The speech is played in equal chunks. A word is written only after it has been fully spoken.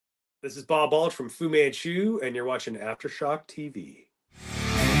This is Bob Balch from Fu Manchu, and you're watching Aftershock TV.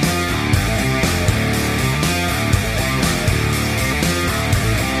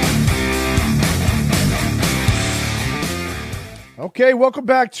 Okay, welcome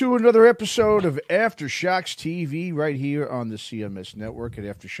back to another episode of Aftershocks TV right here on the CMS Network at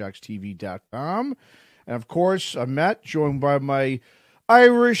AftershocksTV.com. And of course, I'm Matt, joined by my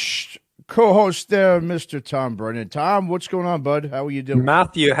Irish co-host there, Mr. Tom Brennan. Tom, what's going on, bud? How are you doing?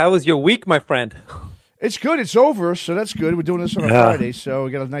 Matthew, how was your week, my friend? It's good. It's over, so that's good. We're doing this on a Friday, so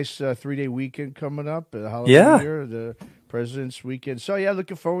we got a nice 3-day weekend coming up. The holiday year, the President's Weekend. So, yeah,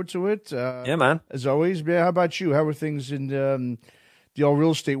 looking forward to it. Yeah, man. As always, man. How about you? How are things in the old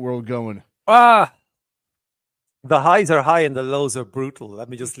real estate world going? The highs are high and the lows are brutal. Let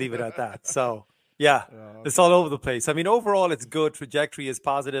me just leave it at that. So, yeah, it's all over the place. I mean, overall, it's good. Trajectory is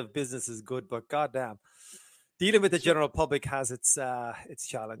positive. Business is good. But goddamn, dealing with the general public has its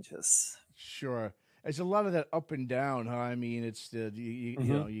challenges. Sure. There's a lot of that up and down, huh? I mean, it's you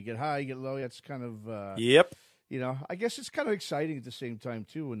know, you get high, you get low. That's kind of yep. You know, I guess it's kind of exciting at the same time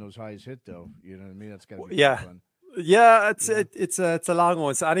too when those highs hit, though. You know what I mean? That's gotta be fun. Yeah, it's a long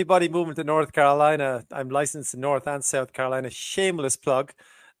one. So anybody moving to North Carolina, I'm licensed in North and South Carolina. Shameless plug.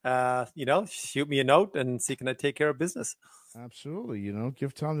 Shoot me a note and see can I take care of business. Absolutely, you know,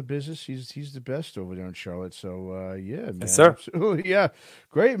 give Tom the business. He's the best over there in Charlotte. So yeah, man. Yes, sir. Absolutely, yeah,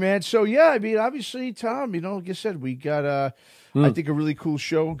 great, man. So yeah, I mean, obviously, Tom, you know, like I said, we got I think a really cool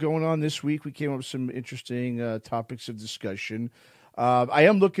show going on this week. We came up with some interesting topics of discussion. I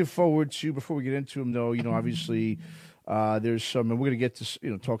am looking forward to, before we get into them, though, you know, obviously there's some, and we're going to get to,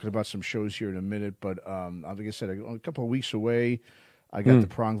 you know, talking about some shows here in a minute, but like I said, a couple of weeks away, I got the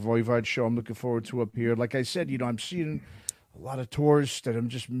Prong Voivod show I'm looking forward to up here. Like I said, you know, I'm seeing a lot of tours that I'm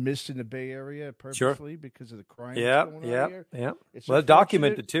just missed in the Bay Area purposely because of the crime that's going on here. Yeah. It's well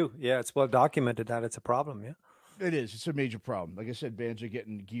documented, too. Yeah, it's well documented that it's a problem, yeah. It is. It's a major problem. Like I said, bands are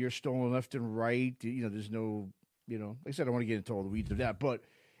getting gear stolen left and right. You know, there's no... You know, like I said, I don't want to get into all the weeds of that, but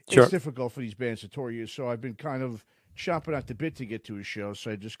it's difficult for these bands to tour you. So I've been kind of chomping at the bit to get to a show.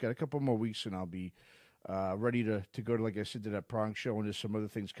 So I just got a couple more weeks, and I'll be ready to go to, like I said, to that Prong show. And there's some other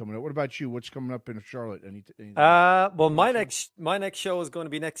things coming up. What about you? What's coming up in Charlotte? Anything? Well, my next show is going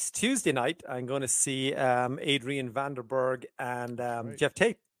to be next Tuesday night. I'm going to see Adrian Vanderberg and Jeff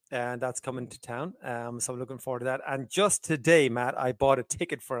Tate. And that's coming to town. So I'm looking forward to that. And just today, Matt, I bought a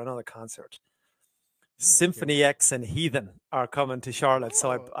ticket for another concert. Symphony X and Heathen are coming to Charlotte.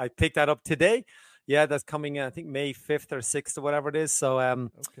 So I picked that up today. Yeah, that's coming in, I think, May 5th or 6th or whatever it is. So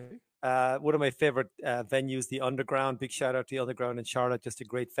one of my favorite venues, the Underground. Big shout out to the Underground in Charlotte. Just a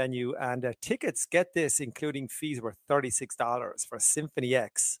great venue. And tickets, get this, including fees, were $36 for Symphony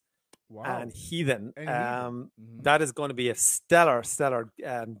X and Heathen. That is going to be a stellar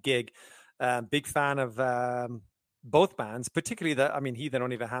gig. Big fan of both bands, particularly Heathen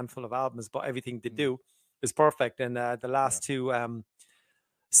only have a handful of albums, but everything they do is perfect. And the last two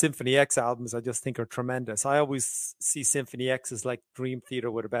Symphony X albums, I just think are tremendous. I always see Symphony X as like Dream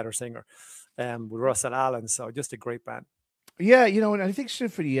Theater with a better singer, with Russell Allen. So just a great band. Yeah, you know, and I think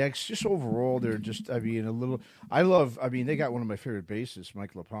Symphony X, just overall, they're just, they got one of my favorite bassists,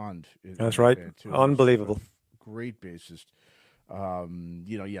 Mike LaPond. That's right. Unbelievable. Great bassist.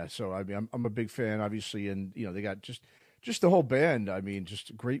 So I mean, I'm a big fan, obviously, and you know they got just the whole band. I mean,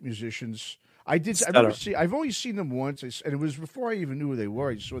 just great musicians. I've only seen them once, and it was before I even knew who they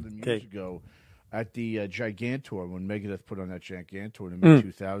were. I saw them years ago at the Gigantor when Megadeth put on that Gigantor in the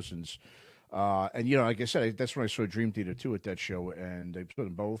mid-2000s. And you know, like I said, that's when I saw Dream Theater too at that show, and they put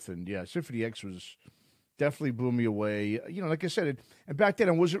them both. And yeah, Symphony X was definitely blew me away. You know, like I said, and back then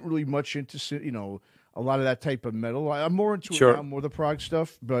I wasn't really much into a lot of that type of metal. I'm more into it now, more the prog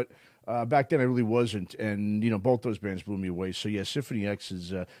stuff, but back then I really wasn't. And, you know, both those bands blew me away. So, yeah, Symphony X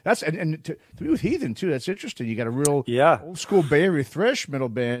is that's and to be with Heathen, too, that's interesting. You got a real old school Bay Area thrash metal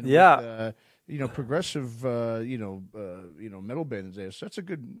band. Yeah. With, progressive, metal bands there. So that's a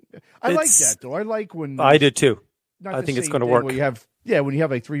good. I like that, though. I like when. I do, too. I think it's going to work. When you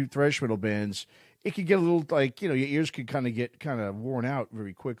have like three thrash metal bands, it can get a little your ears can get worn out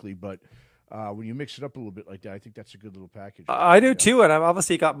very quickly, but. When you mix it up a little bit like that, I think that's a good little package. I do too, and I've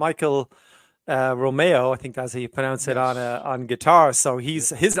obviously got Michael Romeo, I think that's how you pronounce it, on guitar. So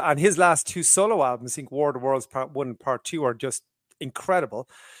his last two solo albums, I think War of the Worlds Part 1 and Part 2 are just incredible.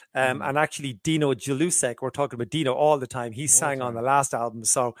 And actually Dino Jalusek, we're talking about Dino all the time. He sang on the last album,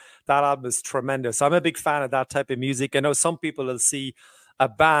 so that album is tremendous. I'm a big fan of that type of music. I know some people will see a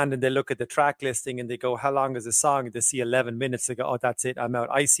band and they look at the track listing and they go, how long is the song? And they see 11 minutes. They go, oh, that's it, I'm out.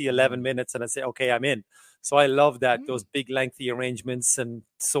 I see 11 minutes and I say, okay, I'm in. So I love that, those big lengthy arrangements and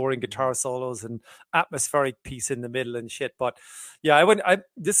soaring guitar solos and atmospheric piece in the middle and shit. But yeah,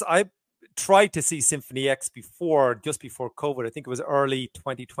 I tried to see Symphony X just before COVID. I think it was early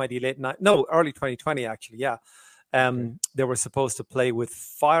 2020, early 2020 actually. Yeah. They were supposed to play with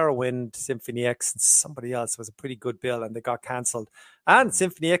Firewind, Symphony X, and somebody else. It was a pretty good bill, and they got cancelled. And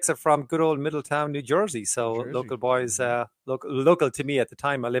Symphony X are from good old Middletown, New Jersey. So local boys, local to me at the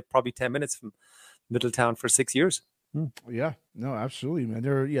time. I lived probably 10 minutes from Middletown for 6 years. Yeah, no, absolutely, man.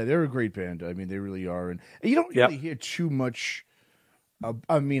 They're a great band. I mean, they really are, and you don't really hear too much.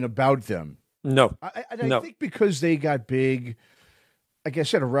 About them. No, I think because they got big. Like I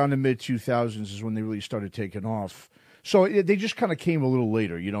said, around the mid 2000s is when they really started taking off. So they just kind of came a little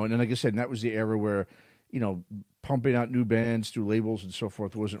later, you know. And then, like I said, that was the era where, you know, pumping out new bands through labels and so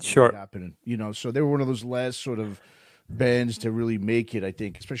forth wasn't really happening, you know. So they were one of those last sort of bands to really make it, I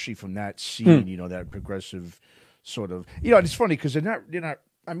think, especially from that scene, you know, that progressive sort of. You know, and it's funny because they're not.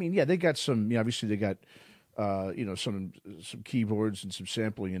 I mean, yeah, they got some. Obviously they got. You know, some keyboards and some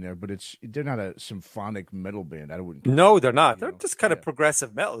sampling in there, but they're not a symphonic metal band. I wouldn't. No, they're not. They're just kind of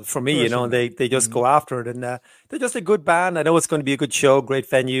progressive metal for me. You know, and they just go after it, and they're just a good band. I know it's going to be a good show, great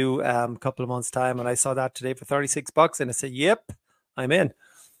venue, a couple of months time, and I saw that today for $36, and I said, "Yep, I'm in."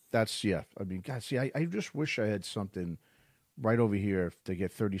 That's I mean, God, see, I just wish I had something right over here to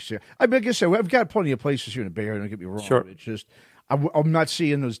get 36. I mean, like I said, I've got plenty of places here in the Bay Area. Don't get me wrong. Sure. It's just. I'm not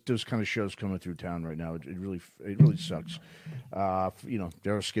seeing those kind of shows coming through town right now. It really sucks. You know,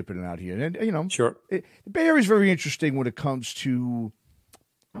 they're skipping it out here, and you know, the Bay Area is very interesting when it comes to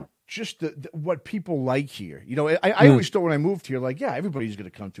just what people like here. You know, I always thought when I moved here, like, yeah, everybody's going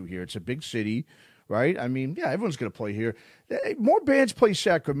to come through here. It's a big city, right? I mean, yeah, everyone's going to play here. More bands play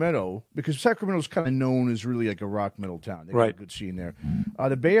Sacramento because Sacramento's kind of known as really like a rock metal town. They got a good scene there.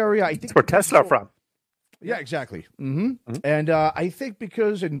 The Bay Area, I think, that's where Tesla are from. Yeah, exactly. And I think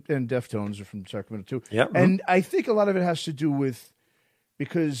because and Deftones are from Sacramento too. Yeah, and I think a lot of it has to do with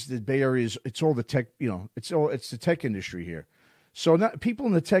because the Bay Area it's all the tech. You know, it's the tech industry here. So people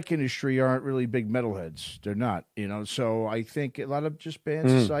in the tech industry aren't really big metalheads. They're not. You know, so I think a lot of just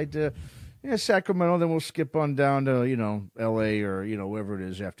bands decide to Sacramento. Then we'll skip on down to L.A. or wherever it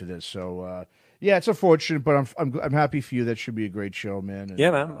is after this. So. Yeah, it's unfortunate, but I'm happy for you. That should be a great show, man. And,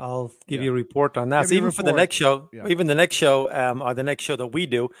 yeah, man. I'll give you a report on that. So even for the next show, or the next show that we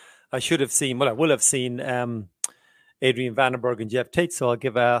do, I should have seen. Well, I will have seen Adrian Vandenberg and Jeff Tate. So I'll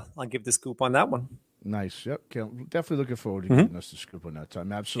give the scoop on that one. Nice. Yep. Definitely looking forward to giving us the scoop on that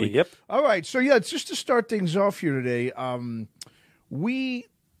time. Absolutely. Yep. All right. So yeah, just to start things off here today, we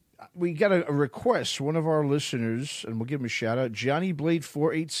got a request. One of our listeners, and we'll give him a shout out, Johnny Blade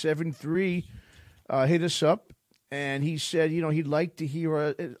 4873. Hit us up, and he said, he'd like to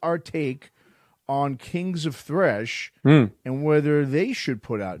hear our take on Kings of Thrash and whether they should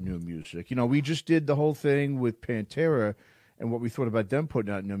put out new music. We just did the whole thing with Pantera and what we thought about them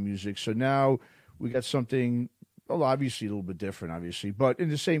putting out new music. So now we got something, well, obviously a little bit different, obviously, but in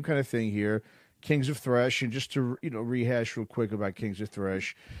the same kind of thing here, Kings of Thrash. And just to, rehash real quick about Kings of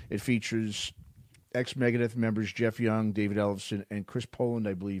Thrash, it features ex-Megadeth members Jeff Young, David Ellefson, and Chris Poland,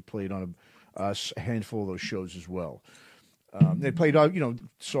 I believe, played on a handful of those shows as well. They played,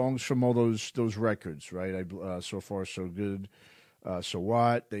 songs from all those records, right? So Far So Good, So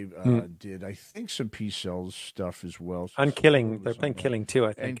What. They did, I think, some Peace Cells stuff as well. And Killing. They're playing Killing too,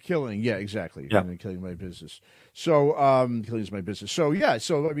 I think. And Killing, yeah, exactly. Yeah. And Killing My Business. So, Killing Is My Business. So, yeah.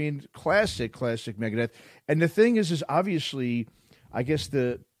 So, I mean, classic Megadeth. And the thing is obviously, I guess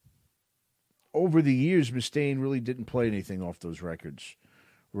over the years, Mustaine really didn't play anything off those records.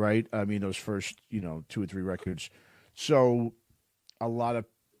 Right? I mean, those first, 2 or 3 records. So a lot of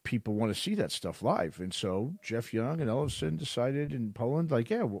people want to see that stuff live. And so Jeff Young and Ellefson decided in Poland, like,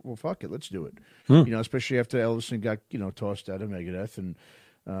 yeah, well, fuck it, let's do it. Especially after Ellefson got, tossed out of Megadeth. And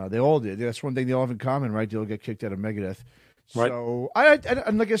they all did. That's one thing they all have in common, right? They all get kicked out of Megadeth. Right. So,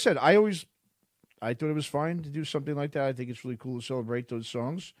 and like I said, I thought it was fine to do something like that. I think it's really cool to celebrate those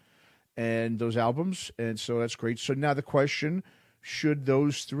songs and those albums. And so that's great. So now the question, should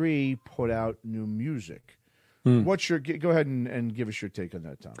those 3 put out new music? What's your go ahead and give us your take on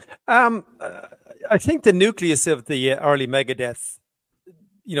that, Tom? I think the nucleus of the early Megadeth,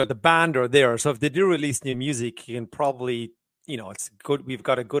 the band are there. So if they do release new music, you can probably, it's good. We've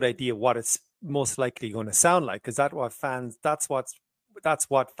got a good idea what it's most likely going to sound like, because that's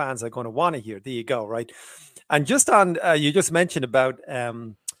what fans are going to want to hear. There you go, right? And just on, you just mentioned about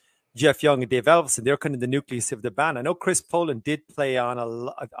Jeff Young and Dave Ellefson, they're kind of the nucleus of the band. I know Chris Poland did play on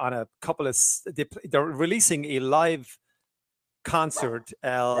a couple of. They're releasing a live concert.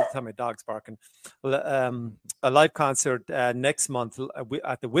 Tell my dog's barking. A live concert next month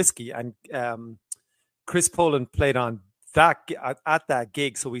at the Whiskey, and Chris Poland played on at that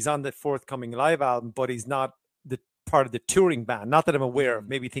gig, so he's on the forthcoming live album, but he's not the part of the touring band. Not that I'm aware of.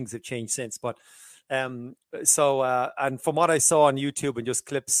 Maybe things have changed since, but and from what I saw on YouTube and just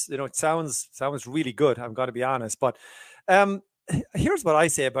clips, it sounds really good. I'm going to be honest, but here's what I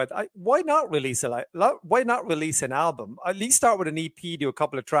say about why not release an album? At least start with an EP, do a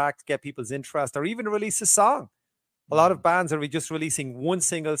couple of tracks, get people's interest, or even release a song. A lot of bands are just releasing one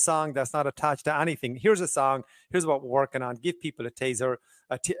single song that's not attached to anything. Here's a song. Here's what we're working on. Give people a taster.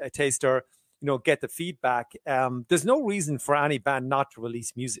 Get the feedback. There's no reason for any band not to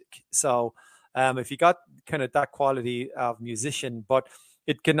release music. So if you got kind of that quality of musician, but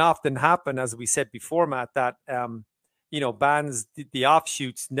it can often happen, as we said before, Matt, that bands, the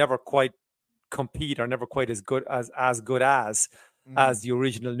offshoots never quite compete or never quite as good as the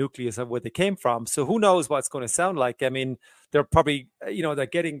original nucleus of where they came from. So who knows what's going to sound like? I mean, they're probably, they're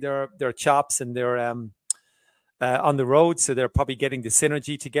getting their chops and they're on the road. So they're probably getting the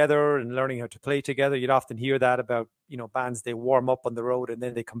synergy together and learning how to play together. You'd often hear that about, bands, they warm up on the road and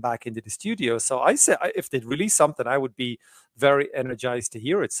then they come back into the studio. So I say, if they'd release something, I would be very energized to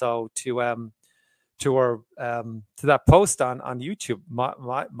hear it. So to that post on YouTube,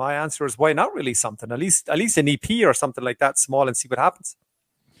 my answer is why not release something, at least an EP or something like that, small, and see what happens.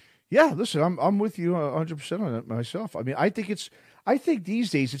 Yeah, listen, I'm with you 100% on it myself. I mean, I think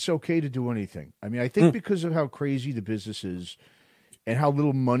these days it's okay to do anything. I mean, I think because of how crazy the business is and how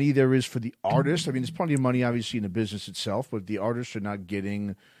little money there is for the artist. I mean, there's plenty of money obviously in the business itself, but the artists are not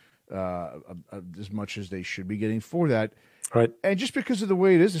getting as much as they should be getting for that. Right. And just because of the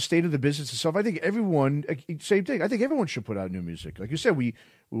way it is, the state of the business itself, I think everyone, same thing, I think everyone should put out new music. Like you said, we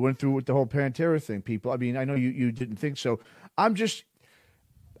went through with the whole Pantera thing, people. I mean, I know you didn't think so. I just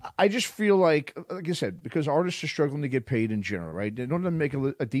feel like I said, because artists are struggling to get paid in general, right? They don't make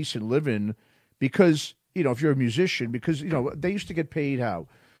a decent living because, if you're a musician, because, they used to get paid how?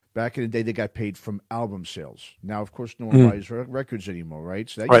 Back in the day, they got paid from album sales. Now, of course, no one buys records anymore, right?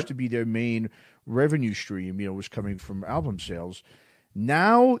 So that used to be their main revenue stream, was coming from album sales.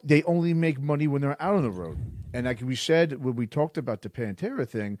 Now they only make money when they're out on the road. And like we said, when we talked about the Pantera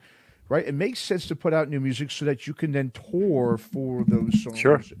thing, right, it makes sense to put out new music so that you can then tour for those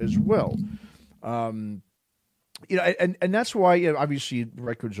songs as well. And that's why, obviously,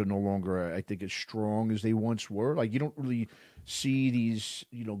 records are no longer, I think, as strong as they once were. Like, you don't really see these,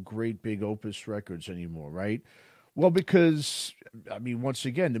 great big opus records anymore, right? Well, because, I mean, once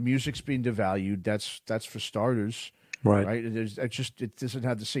again, the music's being devalued. That's for starters, right? It doesn't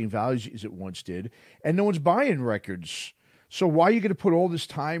have the same values as it once did, and no one's buying records. So why are you going to put all this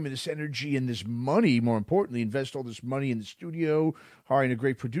time and this energy and this money, more importantly, invest all this money in the studio, hiring a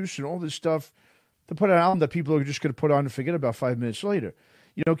great producer and all this stuff to put an album that people are just going to put on and forget about 5 minutes later?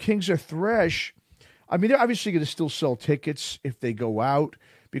 Kings of Thresh, I mean, they're obviously going to still sell tickets if they go out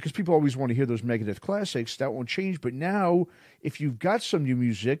because people always want to hear those Megadeth classics. That won't change. But now, if you've got some new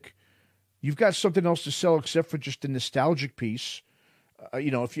music, you've got something else to sell except for just the nostalgic piece.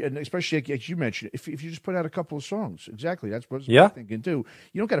 If you, and especially like you mentioned, if you just put out a couple of songs, exactly, that's what I'm thinking too.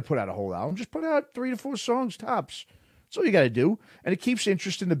 You don't got to put out a whole album; just put out 3 to 4 songs tops. That's all you got to do, and it keeps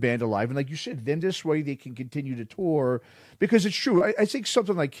interest in the band alive. And like you said, then this way they can continue to tour because it's true. I think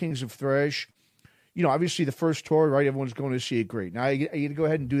something like Kings of Thresh, obviously the first tour, right? Everyone's going to see it great. Now you got to go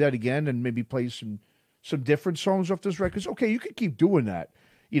ahead and do that again, and maybe play some different songs off those records. Okay, you could keep doing that.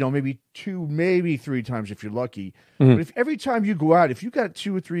 Maybe 2, maybe 3 times if you're lucky. But if every time you go out, if you got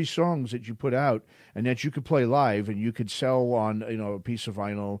 2 or 3 songs that you put out and that you could play live and you could sell on, a piece of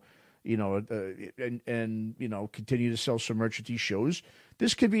vinyl, and continue to sell some merch at these shows,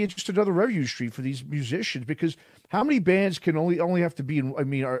 this could be just another revenue stream for these musicians. Because how many bands can only have to be in? I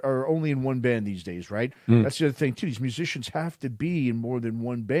mean, are only in one band these days, right? That's the other thing too. These musicians have to be in more than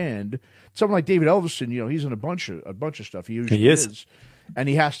one band. Someone like David Ellefson, he's in a bunch of stuff. He usually is. And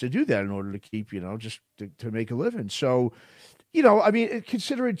he has to do that in order to keep, just to make a living. So, I mean,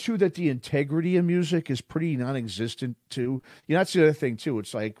 considering, too, that the integrity of music is pretty non-existent, too. That's the other thing, too.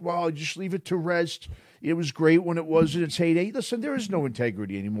 It's like, well, just leave it to rest. It was great when it was in its heyday. Listen, there is no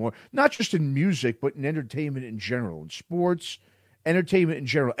integrity anymore, not just in music, but in entertainment in general, in sports, entertainment in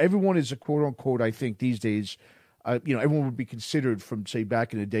general. Everyone is a quote-unquote, I think, these days, everyone would be considered from, say,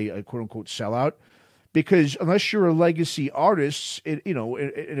 back in the day, a quote-unquote sellout. Because unless you're a legacy artist, in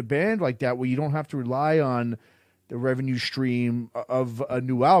a band like that where you don't have to rely on the revenue stream of a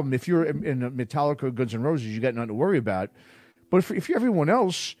new album, if you're in Metallica, Guns N' Roses, you got nothing to worry about. But if you're everyone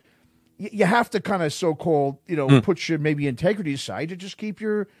else, you have to kind of so-called, put your maybe integrity aside to just keep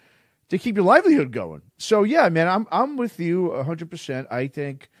your livelihood going. So yeah, man, I'm with you 100%. I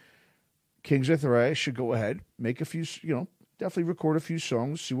think Kings of Thrash should go ahead, make a few, definitely record a few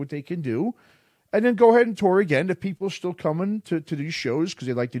songs, see what they can do, and then go ahead and tour again. If people are still coming to these shows because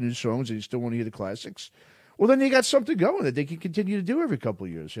they like the new songs and they still want to hear the classics, well, then they got something going that they can continue to do every couple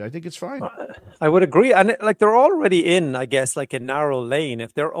of years. I think it's fine. I would agree. And like they're already in, I guess, like a narrow lane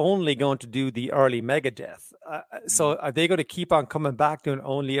if they're only going to do the early Megadeth. So are they going to keep on coming back doing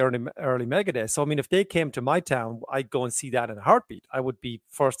only early Megadeth? So, I mean, if they came to my town, I'd go and see that in a heartbeat. I would be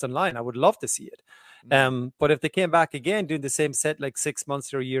first in line. I would love to see it. But if they came back again doing the same set like 6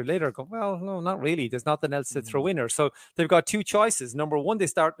 months or a year later, go, well, no, not really. There's nothing else to throw in there. So they've got two choices. Number one,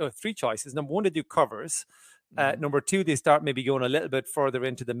 three choices. Number one, they do covers. Number two, they start maybe going a little bit further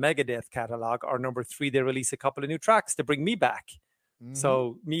into the Megadeth catalog, or number three, they release a couple of new tracks to bring me back.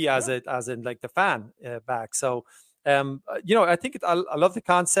 So me as in like the fan back. So, I think I love the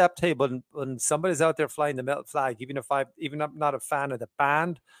concept. Hey, but when somebody's out there flying the metal flag, even if I'm not a fan of the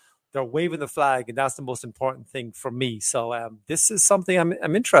band, they're waving the flag, and that's the most important thing for me. So this is something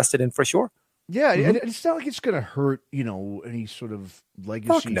I'm interested in for sure. Yeah, and it's not like it's going to hurt, any sort of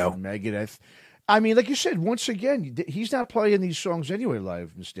legacy from Megadeth. I mean, like you said, once again, he's not playing these songs anyway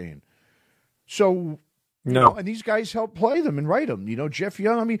live, Mustaine. So, and these guys help play them and write them. Jeff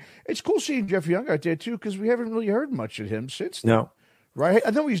Young, I mean, it's cool seeing Jeff Young out there, too, because we haven't really heard much of him since then. No. Right?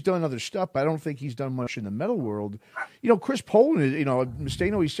 I know he's done other stuff, but I don't think he's done much in the metal world. Chris Poland,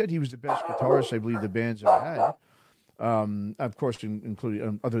 Mustaine always said he was the best guitarist I believe the band's ever had. Of course,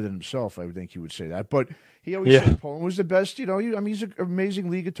 including other than himself, I would think he would say that. But he always said Poland was the best. He's an amazing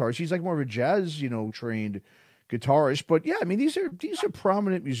lead guitarist. He's like more of a jazz, trained guitarist. But yeah, I mean, these are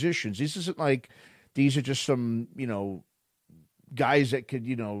prominent musicians. This isn't like these are just some guys that could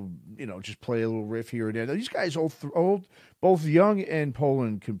just play a little riff here and there. These guys, both Young and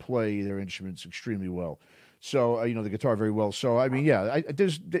Poland, can play their instruments extremely well. So the guitar very well. So I mean, yeah,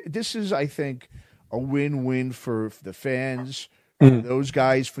 this is, I think, a win-win for the fans, for those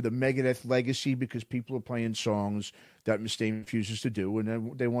guys, for the Megadeth legacy, because people are playing songs that Mustaine refuses to do,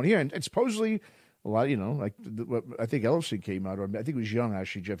 and they want to hear. And supposedly, a lot, I think Ellefson came out, or I think it was Young,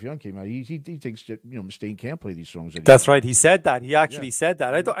 actually, Jeff Young came out. He thinks that, Mustaine can't play these songs anymore. That's right. He said that. He actually said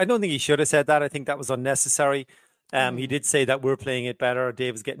that. I don't think he should have said that. I think that was unnecessary. He did say that we're playing it better.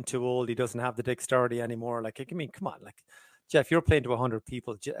 Dave's getting too old. He doesn't have the dexterity anymore. Like, I mean, come on, like, Jeff, you're playing to 100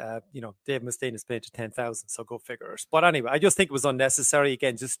 people. Dave Mustaine is playing to 10,000, so go figure it. But anyway, I just think it was unnecessary.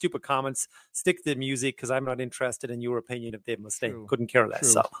 Again, just stupid comments. Stick to the music, because I'm not interested in your opinion of Dave Mustaine. True. Couldn't care less.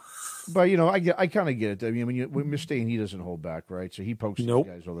 True. So, but I kind of get it. I mean, when Mustaine, he doesn't hold back, right? So he pokes these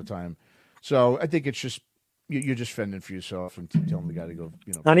guys all the time. So I think it's just you're just fending for yourself and telling the guy to go.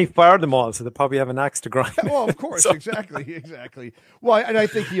 And he fired them all, so they probably have an axe to grind. Well, of course, exactly. Well, and I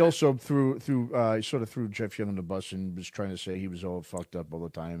think he also threw Jeff Young on the bus and was trying to say he was all fucked up all the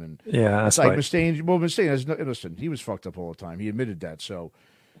time. And that's like right. Mustaine. Well, Mustaine, listen, he was fucked up all the time. He admitted that. So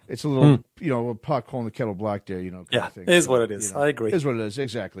it's a little, a pot calling the kettle black there. Kind of thing. It is what it is. I agree. It is what it is.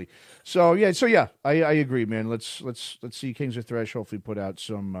 Exactly. So yeah, I agree, man. Let's see Kings of Thrash hopefully put out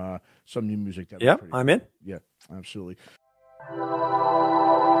some new music. I'm in. Yeah, absolutely.